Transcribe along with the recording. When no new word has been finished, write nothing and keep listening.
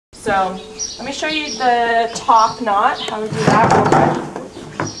So let me show you the top knot, how we do that real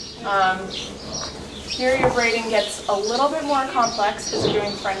quick. Here your braiding gets a little bit more complex because you're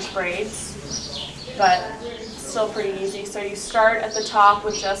doing French braids, but still pretty easy. So you start at the top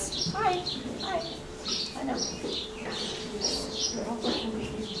with just, hi, I know.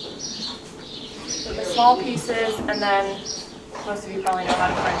 So the small pieces, and then most of you probably know how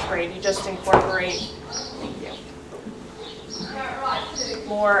to French braid. You just incorporate,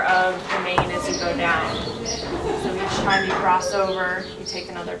 more of the mane as you go down. So each time you cross over, you take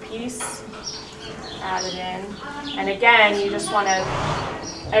another piece, add it in, and again, you just want to,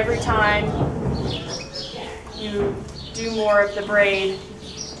 every time you do more of the braid,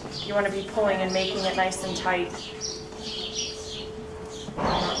 you want to be pulling and making it nice and tight. You're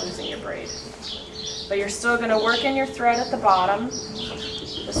not losing your braid. But you're still going to work in your thread at the bottom,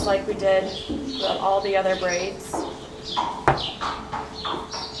 just like we did with all the other braids.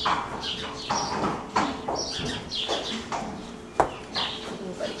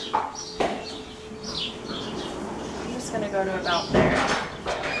 I'm just going to go to about there.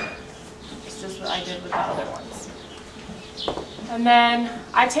 This is what I did with the other ones. And then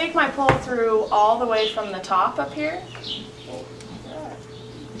I take my pull through all the way from the top up here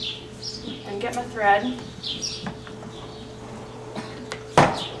and get my thread.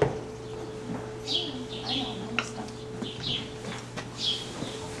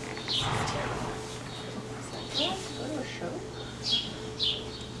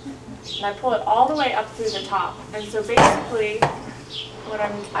 And I pull it all the way up through the top. And so basically,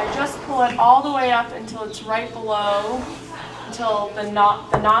 I just pull it all the way up until it's right below, until the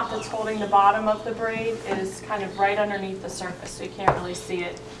knot that's holding the bottom of the braid is kind of right underneath the surface, so you can't really see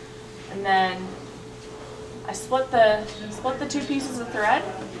it. And then I split the two pieces of thread,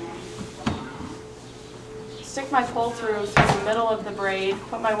 stick my pull through the middle of the braid,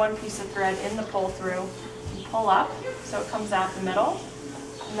 put my one piece of thread in the pull through, and pull up so it comes out the middle.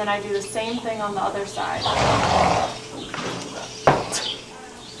 And then I do the same thing on the other side.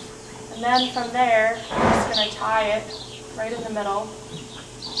 And then from there, I'm just going to tie it right in the middle.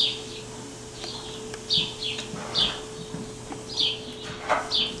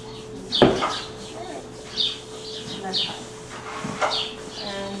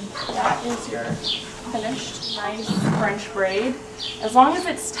 And that is your finished nice French braid. As long as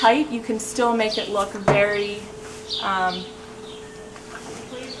it's tight, you can still make it look very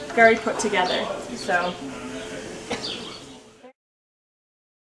very put together. So